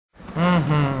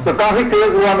तो काफी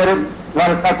तेज हुआ, मेरे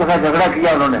वालिद साहब के साथ झगड़ा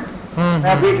किया उन्होंने।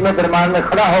 मैं बीच में दरमियान में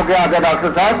खड़ा हो गया, आगे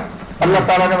डॉक्टर साहब अल्लाह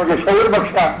ताला ने मुझे शऊर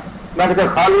बख्शा। मैंने कहा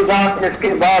खाली साहब इसके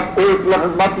बाद एक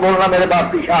लफ्ज मत बोलना मेरे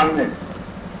बाप की शान में।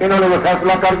 इन्होंने वो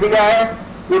फैसला कर दिया है,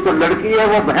 ये तो लड़की है,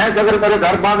 वो भैंस अगर मेरे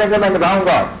घर बांधेंगे मैं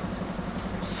निभाऊंगा।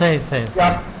 सही सही।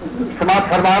 आप समाज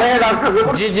फरमा रहे हैं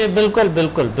डॉक्टर? जी जी बिल्कुल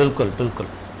बिल्कुल बिल्कुल बिल्कुल।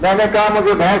 मैंने कहा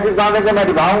मुझे भैंस बांधेंगे मैं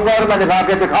निभाऊंगा और मैं निभा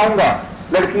के दिखाऊंगा।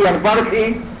 लड़की अनपढ़ थी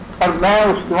और मैं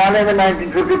उस जमाने में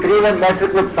 1953 में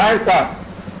मैट्रिक विद साइंस था।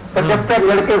 75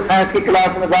 लड़के साइंस की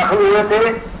क्लास में दाखिल हुए थे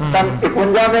सन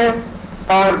 51 में,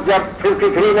 और जब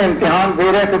 53 में इम्तिहान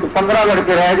दे रहे थे तो 15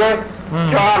 लड़के रह गए।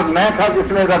 4 मैं था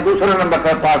जिसमें दूसरा नंबर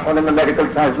था पास होने में, मेडिकल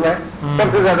साइंस में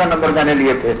सबसे ज्यादा नंबर मैंने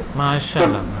लिए थे।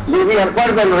 माशाल्लाह। बीवी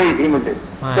अनपढ़ मिल रही थी मुझे,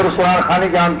 सिर्फ कुरान खानी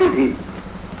जानती थी।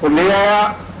 वो ले आया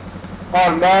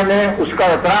और मैंने उसका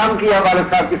एहतराम किया वालिद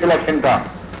साहब की सिलेक्शन का।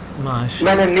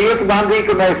 मैंने नीयत बांधी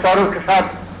कि मैं इस औरत के साथ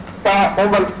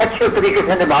ताउम्र अच्छे तरीके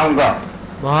से निभाऊंगा।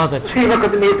 बहुत अच्छा। उसी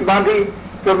वक्त नीयत बांधी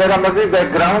कि मेरा मज़ीद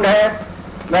बैकग्राउंड है।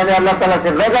 मैंने अल्लाह ताला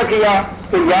से वादा किया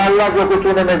कि या अल्लाह जो कुछ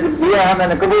उन्होंने दिया है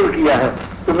मैंने कबूल किया है,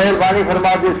 तो मेहरबानी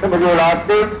फरमा दी इससे मुझे औलाद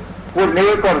दे, वो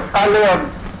नेक और साले और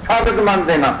साबितमंद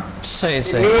देना। सही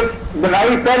सही। नीयत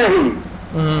बनाई पहले ही।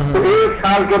 तो 1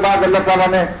 साल के बाद अल्लाह ताला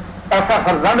ने ऐसा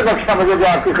फर्जंद बख्शा मुझे जो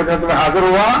आपकी खिदमत में हाजिर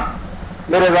हुआ।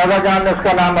 मेरे दादा जान ने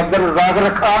उसका नाम अब्दुल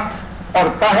रखा और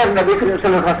ताहिर नबी करीम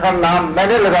सल्लल्लाहु अलैहि वसल्लम नाम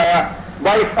मैंने लगाया।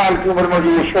 22 साल की उम्र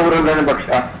मुझे ये शऊर अल्लाह ने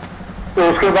बख्शा। तो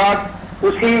उसके बाद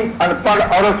उसी अनपढ़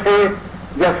औरत से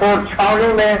जसोर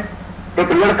छावनी में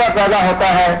एक लड़का पैदा होता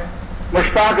है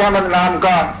मुश्ताक अहमद नाम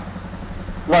का,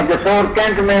 वह जसोर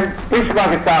कैंट में ईस्ट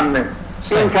पाकिस्तान में।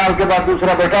 3 साल के बाद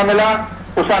दूसरा बेटा मिला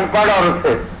उस अनपढ़ औरत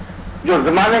से, जो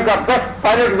जमाने का बेस्ट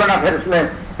पायलट बना, फिर इसमें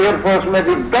एयरफोर्स में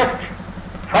भी बेस्ट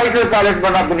फाइटर पायलट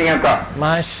बना दुनिया का।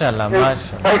 माशाल्लाह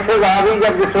माशाल्लाह। फैसले आ गई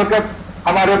जब जिस वक्त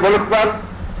हमारे मुल्क पर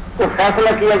तो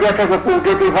फैसला किया गया था कि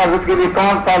कुर्ते की हिफाजत के लिए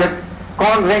कौन पायलट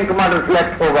कौन रैंक कमांडर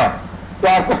सिलेक्ट होगा, तो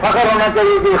आपको फख्र होना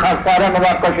चाहिए कि खास सारा में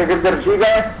आपका शकील रशीद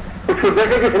है, उसके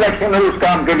बेटे की सिलेक्शन हुई उस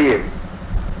काम के लिए।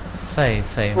 सही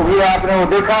सही। तो ये आपने वो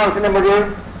देखा, उसने मुझे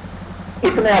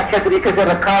इतने अच्छे तरीके से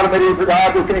रखा और मेरी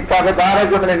इब्तिदात इतनी ताबेदार है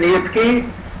जो मैंने नीयत की।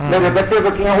 मेरे बच्चे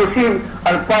बच्चियां उसी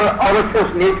अनपढ़ औरत से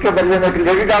उस नीयत के बदले में एक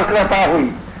लेडी डॉक्टर अता हुई,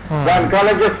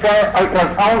 गायनेकोलॉजिस्ट है,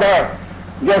 अल्ट्रासाउंड है।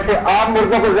 जैसे आम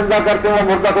मुर्दों को जिंदा करते हैं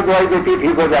मुर्दा को दवाई देती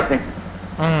ठीक हो जाते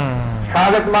हैं।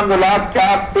 सादतमंद औलाद,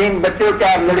 3 बच्चे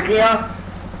 4 लड़कियां,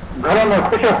 घरों में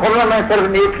खुश खुर्रम है, सिर्फ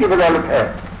नीयत की बदौलत है।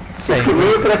 इसकी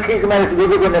नीयत रखी कि मैं इस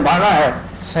बीवी को निभाना है।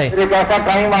 फिर एक ऐसा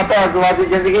टाइम आता है दुआती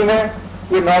जिंदगी में,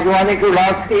 ये नौजवानी की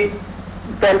औलाद की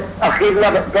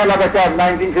पहला बच्चा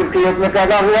 1958 में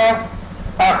पैदा हुआ,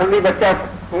 आखिरी बच्चा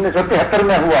 1973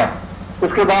 में हुआ।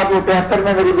 उसके बाद वो 73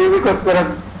 में मेरी बीवी को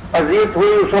अजीत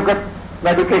हुई। उस वक्त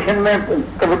मेडिकेशन में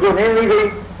तवज्जो नहीं ली गई,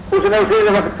 उसने उसी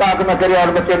वक्त कहा कि मैं तेरे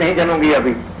और बच्चे नहीं जनूंगी।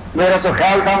 अभी मेरा तो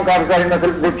ख्याल था हम काफी सारी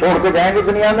नस्ल छोड़ के जाएंगे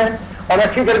दुनिया में और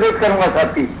अच्छी तरबियत करूंगा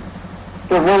साथी।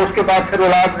 तो वो उसके बाद फिर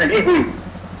औलाद नहीं हुई।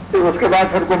 तो उसके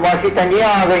बाद फिर को माशी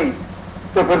तंगियां आ गई।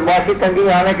 तो फिर माशी तंगी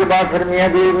आने के बाद फिर मियाँ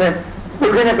बीवी में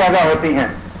उलझनें पैदा होती हैं।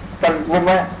 तब वो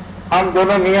हम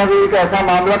दोनों मियाँ बीवी का ऐसा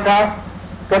मामला था,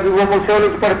 कभी वो मुझसे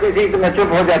उलझ पड़ती थी तो मैं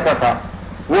चुप हो जाता था,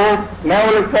 वो मैं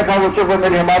उलझता था वो चुप।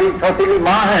 मेरी हमारी सौतीली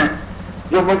माँ है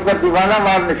जो मुझ पर दीवाना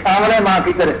मार शामिल है माँ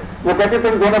की तरह। वो कहते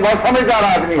तुम दोनों बहुत समझदार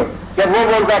आदमी हो, जब वो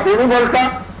बोलता तू नहीं बोलता,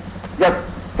 जब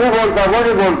तू बोलता वो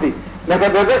नहीं बोलती। मैं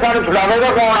कहते बेटे सारे छुड़ावेगा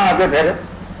कौन आगे, फिर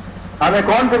हमें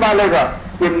कौन संभालेगा।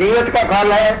 ये नीयत का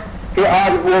फल है कि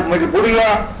आज वो मजबूरियां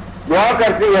दुआ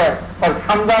करती है और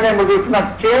समदा ने मुझे इतना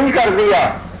चेंज कर दिया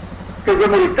कि जो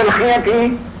मेरी तलखियां थी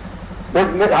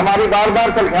हमारी बार बार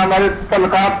तलखियां, हमारे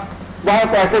तलकात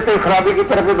बहुत ऐसे थे खराबी की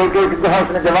तरफ, बल्कि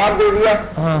उसने जवाब दे दिया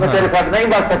मैं तेरे साथ नहीं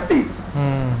बात सकती,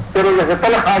 तेरे जैसे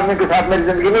तलख आदमी के साथ मेरी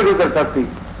जिंदगी नहीं गुजर सकती।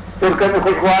 फिर कभी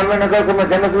खुशगवार में न कहा कि मैं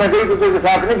जन्नत में गई तो तेरे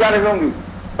साथ नहीं जाने दूंगी,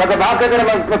 मतलब भाग कर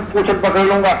मैं पूछन पकड़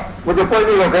लूंगा, मुझे कोई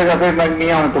नहीं रोकेगा, फिर मैं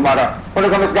मियाँ हूँ तुम्हारा। उन्होंने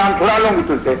कहा मैं जान छुड़ा लूंगी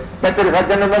तुझसे, मैं तेरे साथ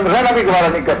जन्नत में रहना भी गवारा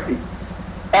नहीं करती।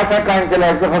 ऐसा कायम चला।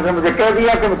 एक दफा उसने मुझे कह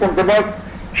दिया कि मैं तुमसे बहुत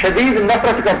शदीद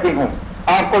नफरत करती हूँ।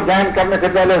 आपको ज्वाइन करने से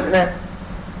पहले उसने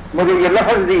मुझे ये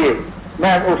लफ्ज दिए,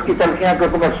 मैं उसकी तलखियां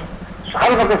को मैं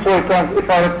हर वक्त सोचता हूँ इस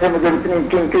औरत से मुझे इतनी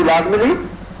कीमती औलाद मिली,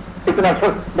 इतना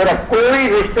मेरा कोई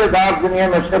रिश्तेदार दुनिया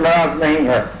में उससे नाराज नहीं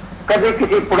है, कभी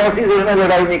किसी पड़ोसी से उसने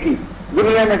लड़ाई नहीं की,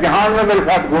 दुनिया में जहान में मेरे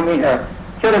साथ घूमी है।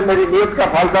 सिर्फ मेरी नीयत का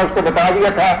फल था, उसको बता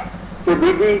दिया था कि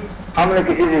दीदी हमने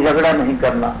किसी से झगड़ा नहीं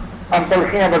करना, हम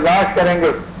तलखियां बर्दाश्त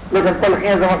करेंगे, लेकिन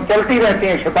तलखियां चलती रहती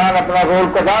हैं, शैतान अपना रोल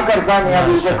अदा करता है मियां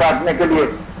बीवी को काटने के लिए।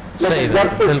 लेकिन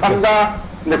जब से समझा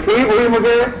नसीब हुई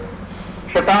मुझे,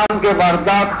 शैतान के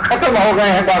वारदात खत्म हो गए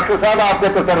हैं डॉक्टर साहब आपके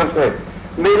तसर्रुफ से।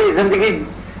 میری زندگی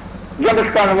جب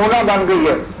اس کا نمونہ بن گئی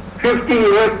ہے.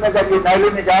 58 میں جب یہ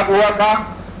نائلن ایجاد ہوا تھا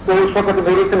تو اس وقت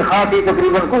میری تنخواہ تھی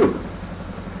تقریباً کوئی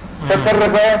 70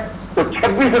 روپے, تو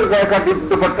 26 روپے کا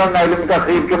دوپٹہ نائلن کا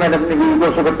خرید کے میں نے اپنی بیوی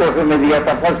کو اس وقت تحفے میں دیا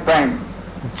تھا فرسٹ ٹائم.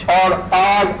 اور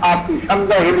آج آپ کی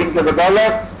سمدہ ہیلنگ کے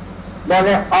بدولت میں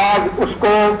نے آج اس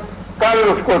کو کل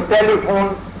اس کو ٹیلی فون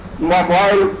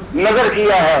موبائل نظر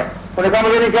کیا ہے. انہوں نے کہا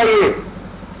مجھے نہیں چاہیے,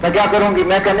 میں کیا کروں گی؟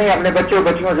 میں کہ نہیں, اپنے بچیوں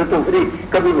سے تو فری,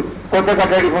 کبھی پوتے کا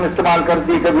ٹیلی فون استعمال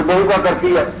کرتی, کبھی بہو کا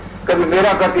کرتی ہے, کبھی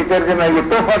میرا کرتی, تیرے سے میں یہ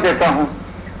تحفہ دیتا ہوں.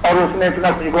 اور اس نے اتنا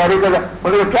خوشگواری کر,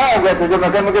 مجھے کیا ہو گیا تجھے؟ میں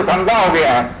کہ مجھے سمجھا ہو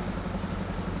گیا ہے.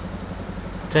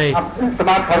 آپ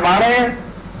استعمال فرما رہے ہیں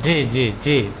جی جی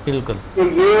جی بالکل کہ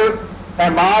یہ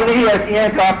اعمال ہی ایسی ہیں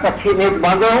کہ آپ اچھی نیت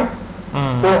باندھو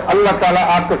تو اللہ تعالیٰ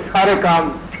آپ کے سارے کام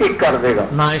ٹھیک کر دے گا.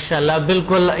 ماشاءاللہ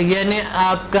بالکل. یعنی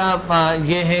آپ کا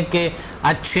یہ ہے کہ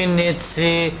اچھی نیت سے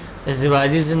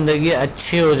ازدواجی زندگی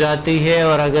اچھی ہو جاتی ہے,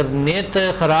 اور اگر نیت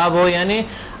خراب ہو, یعنی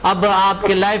اب آپ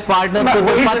کے لائف پارٹنر کو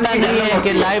تو پتہ نہیں ہے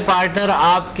کہ لائف پارٹنر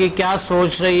آپ کی کیا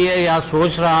سوچ رہی ہے یا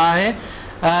سوچ رہا ہے,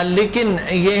 لیکن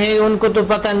یہ ہے ان کو تو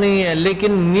پتہ نہیں ہے,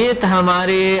 لیکن نیت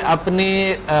ہماری اپنی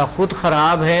خود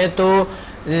خراب ہے تو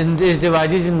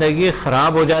ازدواجی زندگی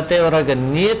خراب ہو جاتے ہیں. اور اگر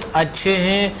نیت اچھے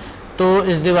ہیں تو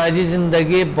ازدواجی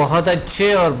زندگی بہت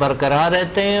اچھے اور برقرار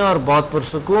رہتے ہیں, اور بہت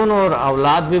پرسکون, اور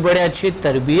اولاد بھی بڑے اچھی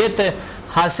تربیت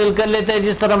حاصل کر لیتے ہیں.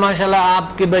 جس طرح ماشاءاللہ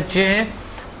آپ کے بچے ہیں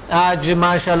آج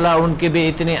ماشاءاللہ ان کے بھی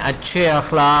اتنے اچھے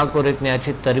اخلاق اور اتنی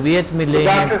اچھی تربیت ملے ہیں.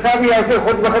 ڈاکٹر صاحب یہ ایسے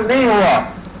خود بخود نہیں ہوا,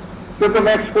 کیونکہ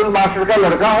میں اسکول ماسٹر کا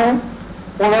لڑکا ہوں.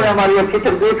 انہوں نے ہماری اچھی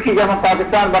تربیت کی. جب ہم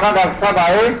پاکستان بنا ڈاکٹر صاحب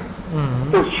آئے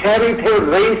تو شہری تھے,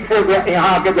 رئیس سے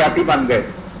یہاں آ کے دیہاتی بن گئے.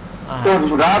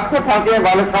 تو رات کو پہنچے,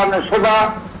 والد صاحب نے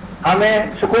صبح ہمیں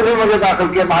اسکول میں مجھے داخل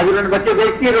کیا. مہاجرین بچے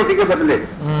دیکھتی ہے روٹی کے بدلے,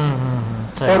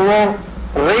 اور وہ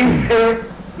رئیس سے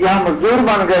یہاں مزدور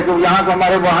بن گئے. جو یہاں کو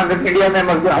ہمارے وہاں انڈیا میں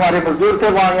ہمارے مزدور تھے,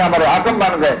 وہاں یہاں ہمارے حاکم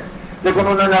بن گئے. لیکن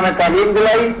انہوں نے ہمیں تعلیم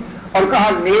دلائی اور کہا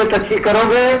نیت اچھی کرو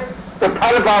گے تو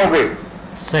پھل پاؤ گے,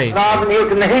 خراب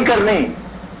نیت نہیں کرنی.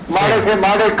 ماڑے سے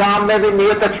ماڑے کام میں بھی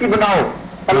نیت اچھی بناؤ,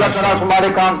 اللہ تعالیٰ ہمارے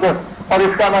کام کو. اور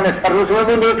اس کا میں نے سروس میں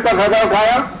بھی نیت کا فائدہ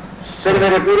اٹھایا. پھر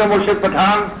میرے پیر مرشد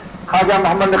پٹھان خواجہ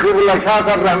محمد نقیب اللہ شاہ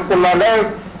صاحب رحمۃ اللہ علیہ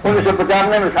 1995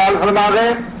 میں مثال فرما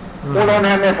گئے. انہوں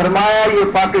نے ہمیں فرمایا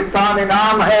یہ پاکستان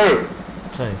انعام ہے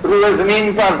روئے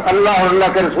زمین پر اللہ اور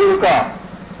اللہ کے رسول کا,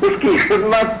 اس کی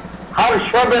خدمت ہر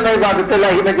شعبے میں عبادت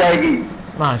الہی میں جائے گی,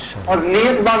 اور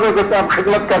نیت باندھو کہ آپ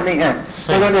خدمت کرنی ہے.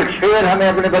 انہوں نے ایک شعر ہمیں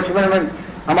اپنے بچپن میں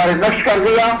ہمارے نقش کر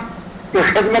دیا کہ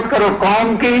خدمت کرو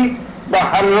قوم کی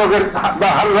بہر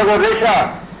رگ و ریشہ,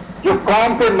 جو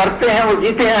قوم پہ مرتے ہیں وہ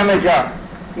جیتے ہیں ہمیشہ.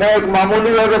 میں ایک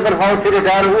معمولی عہدے پر فوج سے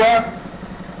ریٹائر ہوا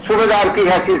صوبیدار کی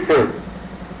حیثیت سے,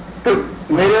 تو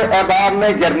میرے احباب میں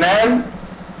جرنیل,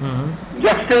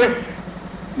 جسٹس,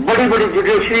 بڑی بڑی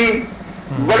جوڈیشری,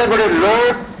 بڑے بڑے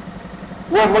لوگ,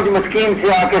 وہ مجھ مسکین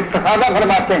سے آ کے استفادہ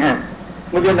فرماتے ہیں,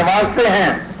 مجھے نوازتے ہیں.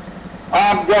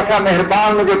 آپ جیسا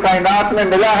مہربان مجھے کائنات میں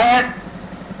ملا ہے,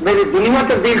 میری دنیا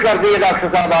تبدیل کر دی ہے ڈاکٹر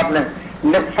صاحب. آپ نے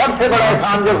سب سے بڑا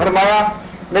احسان جو فرمایا,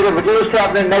 میرے وجود سے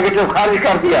آپ نے نیگیٹو خارج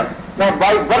کر دیا. میں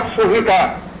بائی برتھ صوفی تھا,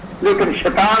 لیکن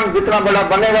شیطان جتنا بڑا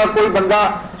بنے گا, کوئی بندہ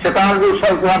شیطان بھی اس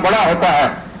اتنا بڑا ہوتا ہے.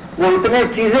 وہ اتنے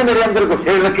چیزیں میرے اندر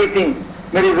گھسیڑ رکھی تھیں.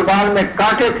 میری زبان میں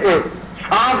کانٹے تھے,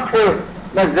 سانپ تھے,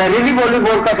 میں زہریلی بولی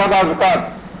بولتا تھا. بعض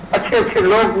اوقات اچھے اچھے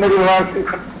لوگ میری آواز سے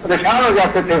پریشان ہو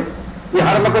جاتے تھے. یہ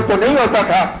ہر وقت تو نہیں ہوتا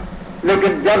تھا,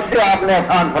 لیکن جب سے آپ نے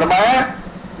احسان فرمایا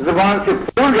زبان سے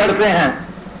پھول جھڑتے ہیں.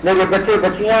 میرے بچے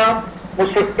بچیاں مجھ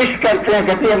سے عشق کرتے ہیں,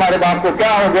 کہتے ہیں ہمارے باپ کو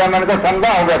کیا ہو گیا؟ میں نے کہا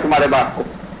سمجھا ہو گیا تمہارے باپ کو.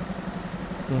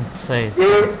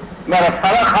 یہ میرا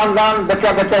سارا خاندان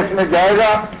بچہ بچہ اس میں جائے گا,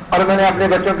 اور میں نے اپنے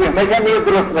بچوں کی ہمیشہ نیت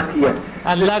درست رکھی ہے.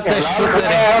 اللہ کا شکر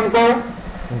ہے ہم کو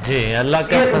جی, اللہ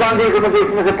کا باندھی کہ مجھے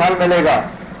اس میں سے پھل ملے گا.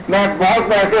 میں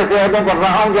بہت ایسے ایسے عہدوں پر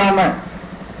رہا ہوں جہاں میں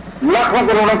لاکھوں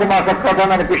کروڑوں کما سکتا تھا,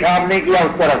 میں نے پیشاب نہیں کیا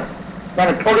اس طرف. میں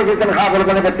نے تھوڑی سی تنخواہ پر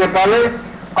میں نے بچے پالے.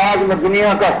 آج میں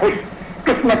دنیا کا خوش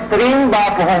قسمت ترین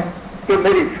باپ ہوں کہ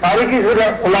میری ساری کی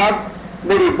اولاد,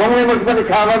 میری بہویں مجھ پہ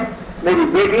نچھاور, میری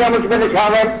بیٹیاں مجھ پہ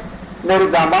نچھاور, میرے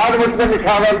داماد مجھ پہ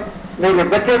نچھاور, میرے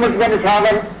بچے مجھ پہ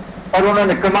نچھاور. اور انہوں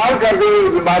نے کمال کر دی.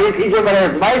 بیماری تھی جو میرے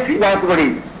آزمائش تھی بہت بڑی,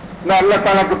 میں اللہ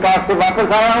تعالیٰ کے پاس سے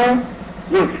واپس آیا ہوں.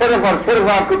 یہ صرف اور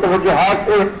صرف آپ کی توجہات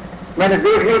سے میں نے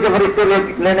دیکھ لی کہ فرشتے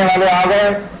لینے والے آ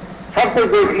گئے, سب کچھ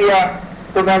دیکھ لیا.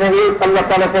 تو میں نے یہ اللہ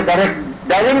تعالیٰ سے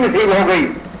ڈائریکٹ نصیب ہو گئی.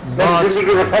 میری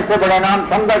زندگی کا سب سے بڑا نام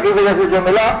سمدہ کی وجہ سے جو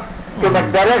ملا کہ میں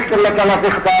ڈائریکٹ اللہ تعالیٰ کے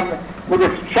خطاب میں مجھے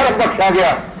شرف بخشا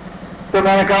گیا. تو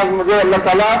میں نے کہا مجھے اللہ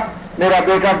تعالیٰ, میرا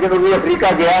بیٹا جنوبی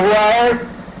افریقہ گیا ہوا ہے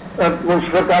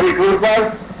سرکاری ٹور پر,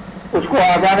 اس کو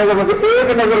آ جانے کا مجھے ایک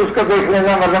نظر اس کا دیکھ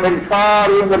لینا، ورنہ میری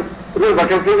ساری عمر روح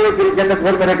بھٹکتی ہوئی پھر جنت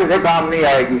بھر میرے کسی کام نہیں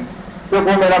آئے گی، کیونکہ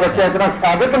وہ میرا بچہ اتنا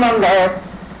ثابت مند ہے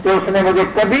کہ اس نے مجھے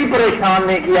کبھی پریشان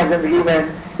نہیں کیا زندگی میں،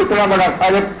 اتنا بڑا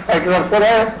ثابت فائٹر افسر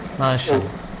ہے۔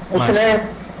 اس نے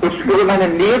اس کے لیے میں نے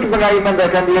نیت بنائی، میں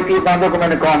بیٹھا دیا کہ باندھوں کو میں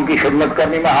نے قوم کی خدمت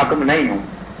کرنی، میں حاکم نہیں ہوں۔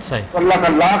 اللہ کا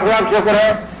لاکھ لاکھ شکر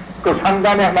ہے کہ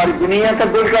سمدہ نے ہماری دنیا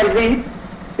تبدیل کر دی،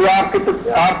 کہ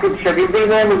آپ کی شدیدی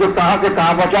نے مجھے کہاں سے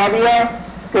کہاں پہنچا دیا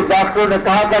کہ ڈاکٹروں نے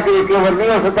کہا تھا کہ یہ کیور نہیں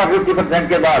ہو سکتا 50%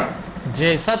 کے بعد۔ جی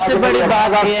سب سے بڑی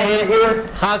بات یہ ہے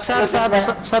خاکسار صاحب،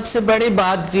 سب سے بڑی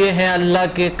بات یہ ہے اللہ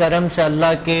کے کرم سے،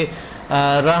 اللہ کے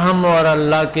رحم اور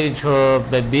اللہ کے جو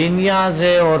بے نیاز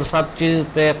ہے اور سب چیز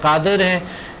پہ قادر ہیں،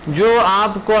 جو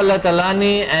آپ کو اللہ تعالیٰ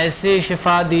نے ایسے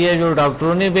شفا دی ہے، جو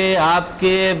ڈاکٹروں نے بھی آپ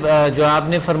کے جو آپ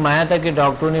نے فرمایا تھا کہ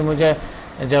ڈاکٹروں نے مجھے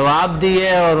جواب دی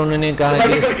ہے اور انہوں نے کہا کہ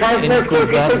نہیں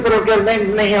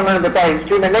انہوں نے بتایا،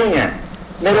 ہسٹری میں نہیں ہے،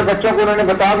 میرے بچوں کو انہوں نے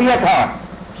بتا دیا تھا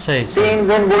 3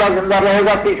 دن بوڑھا زندہ رہے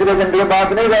گا، تیسرے دن کے بعد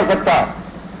نہیں رہ سکتا،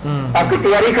 آپ کی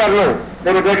تیاری کر لو۔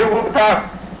 میرے بیٹے کو بتا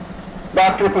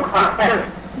ڈاکٹر کو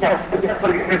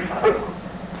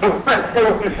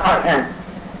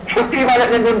چھٹی والے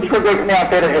دن ان کو دیکھنے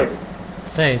آتے رہے،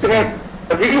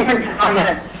 انسان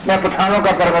ہے۔ میں پٹھانوں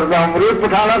کا پروردہ ہوں، مرید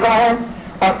پٹھانوں کا ہوں،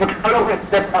 اور پٹھانوں کے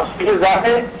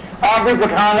ظاہر آپ بھی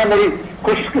پٹھان ہے، میری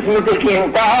خوش قسمتی کی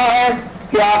انتہا ہے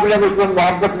کہ آپ نے مجھ کو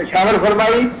محبت میں شامل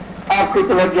فرمائی، آپ کی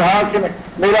توجہات سے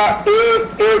میرا ایک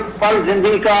ایک پل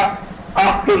زندگی کا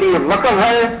آپ کے لیے وقف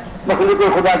ہے، مخلوق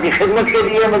خدا کی خدمت کے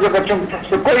لیے۔ مجھے بچوں کی طرف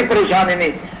سے کوئی پریشانی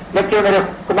نہیں، بچے میرے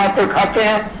کماتے کھاتے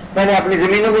ہیں، میں نے اپنی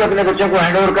زمینوں بھی اپنے بچوں کو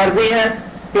ہینڈ اوور کر دی ہیں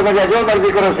کہ مجھے جو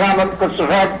مرضی کرو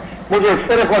سفید، مجھے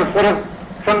صرف اور صرف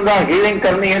سمدہ ہیلنگ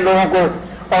کرنی ہے لوگوں کو،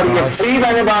 اور یہ فری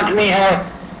میں نے بانٹنی ہے۔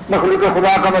 مخلوق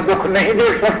خدا کا میں دکھ نہیں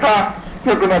دیکھ سکتا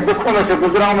کیونکہ میں دکھوں میں سے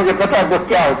گزرا ہوں، مجھے پتا ہے دکھ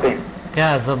کیا ہوتے ہیں۔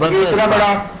 کیا زبردست، اتنا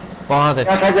بڑا بہت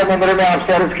اچھا، جب عمر میں آپ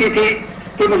سے عرض کی تھی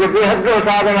کہ مجھے بے حد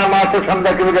استاد انعامات سے سمدہ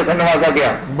کی وجہ سے نوازا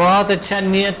گیا۔ بہت اچھا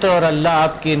نیت، اور اللہ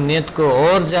آپ کی نیت کو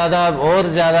اور زیادہ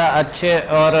اچھے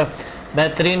اور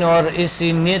بہترین، اور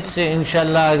اسی نیت سے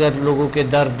انشاءاللہ اگر لوگوں کے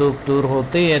درد دور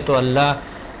ہوتی ہے تو اللہ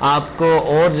آپ کو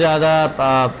اور زیادہ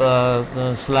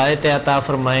صلاحیت عطا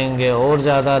فرمائیں گے، اور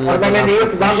زیادہ اللہ میں نے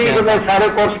نیت باندھی کہ میں سارے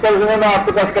کورس کرنے میں آپ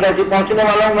کے پاس کراچی پہنچنے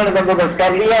والا ہوں، میں نے بندوبست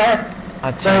کر لیا ہے،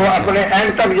 میں وہ اپنے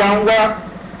اینڈ تک جاؤں گا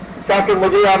تاکہ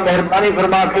مجھے آپ مہربانی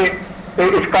فرما کے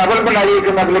اس قابل بنائیے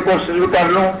کہ میں اگلے کورسز بھی کر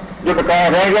لوں جو بقایا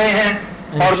رہ گئے ہیں،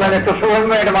 اور میں نے تصور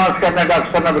میں ایڈوانس کرنا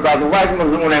ڈاکٹر صاحب میں بتا دوں گا ایک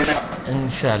مضمون ہے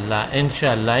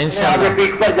انشاءاللہ آگے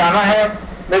پیک پر جانا ہے۔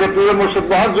 میرے پورے مرشد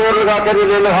بہت زور لگا کر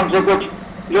لے لو ہم سے کچھ،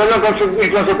 لے لو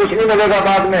پیٹوں سے کچھ نہیں ملے گا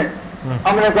بعد میں۔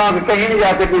 ہم نے کہا کہ کہیں نہیں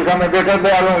جاتے پیسہ میں بیٹا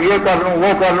بیا لوں، یہ کر لوں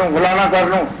وہ کر لوں فلانا کر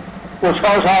لوں۔ وہ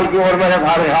 100 سال کی عمر میں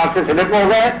ہمارے ہاتھ سے سلپ ہو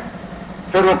گئے،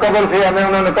 پھر وہ قبر سے ہمیں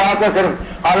انہوں نے کہا تھا صرف،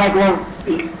 حالانکہ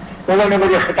انہوں نے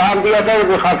مجھے خطاب دیا تھا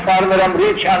کہ خاص میرا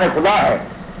مرید شان خدا ہے،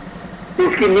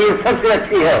 اس کی نیت سب سے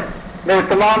اچھی ہے، میرے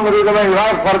تمام مریدوں میں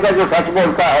ایک فرد ہے جو سچ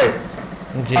بولتا ہے۔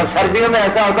 اور سردیوں میں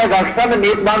ایسا ہوتا ہے ڈاکٹر صاحب میں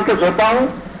نیت باندھ کے سوتا ہوں،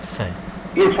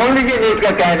 یہ سن لیجیے نیت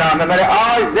کا کیا نام ہے، میں نے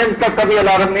آج دن تک کبھی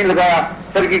الارم نہیں لگایا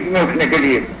سرگی میں اٹھنے کے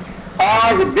لیے،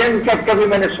 آج دن تک کبھی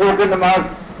میں نے سو کے نماز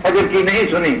فجر کی نہیں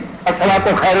سنی، الصلاۃ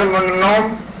خیر من النوم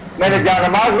میں نے جہاں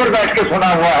نماز پر بیٹھ کے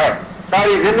سنا ہوا ہے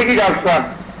ساری زندگی۔ ڈاکٹر صاحب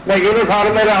میں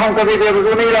یونیفارم میں رہا ہوں، کبھی بے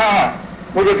وضو نہیں رہا،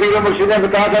 مجھے پیر مرشد نے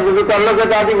بتایا تھا وضو کر لو کہ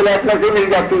آدھی ولایت نصیب مل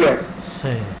جاتی ہے،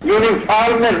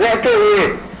 یونیفارم میں رہتے ہوئے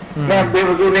میں بے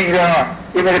وضو نہیں رہا۔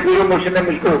 یہ میرے پیر مرشد نے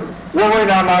مجھ کو وہ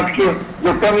انعامات کی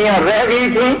جو کمیاں رہ گئی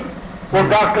تھیں، وہ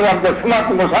ڈاکٹر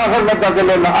عبدالسمد مسافر مدد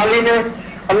اللہ علی نے،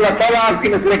 اللہ تعالیٰ آپ کی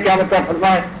نسل قیامت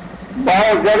فرمائے،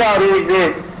 بہت زیادہ عروج دے،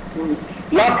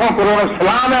 لاکھوں کروڑوں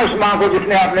سلام ہے اس ماں کو جس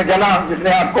نے آپ نے جنا، جس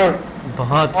نے آپ کو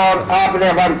بہت، اور آپ نے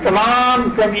ہماری تمام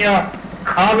کمیاں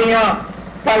خامیاں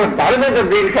پل بھر میں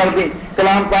تبدیل کر دی۔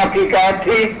 کلام پاک کی آیت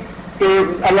تھی کہ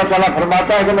اللہ تعالیٰ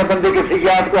فرماتا ہے کہ میں بندے کی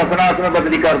سیئات کو حسنات میں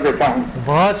بدلی کر دیتا ہوں۔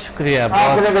 بہت شکریہ،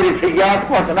 آپ نے میری سیئات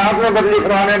کو حسنات میں بدلی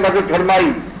فرمانے میں مدد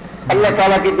فرمائی، اللہ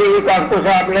تعالیٰ کی دی ہوئی طاقتوں سے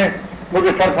آپ نے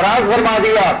مجھے سرفراز فرما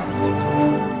دیا۔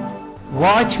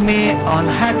 Watch me on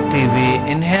Hack TV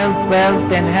in Health,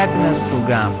 Wealth and Happiness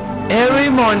program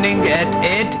every morning at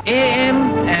 8 a.m.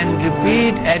 and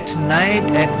repeat at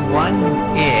night at 1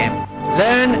 a.m.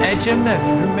 Learn HMF,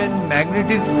 Human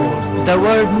Magnetic Force, the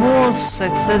world's most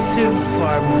successful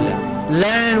formula.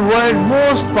 Learn world's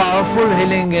most powerful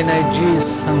healing energies,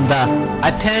 Samda.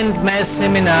 Attend my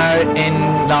seminar in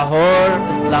Lahore,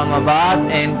 Islamabad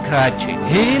and Karachi.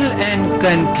 Heal and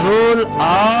control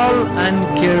all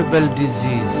incurable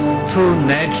disease through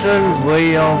natural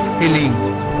way of healing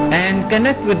and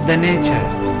connect with the nature.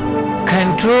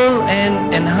 control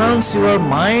and enhance your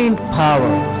mind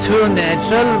power through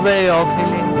natural way of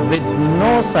healing with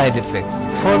no side effects.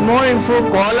 For more info,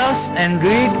 call us and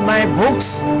read my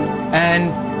books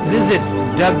and visit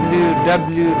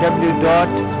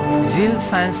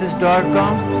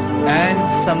www.zheelsciences.com and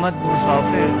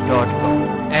samadmusafir.com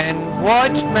and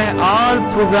watch my all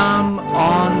program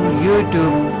on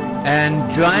YouTube and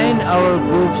join our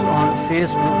groups on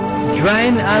Facebook.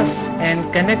 Join us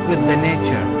and connect with the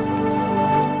nature.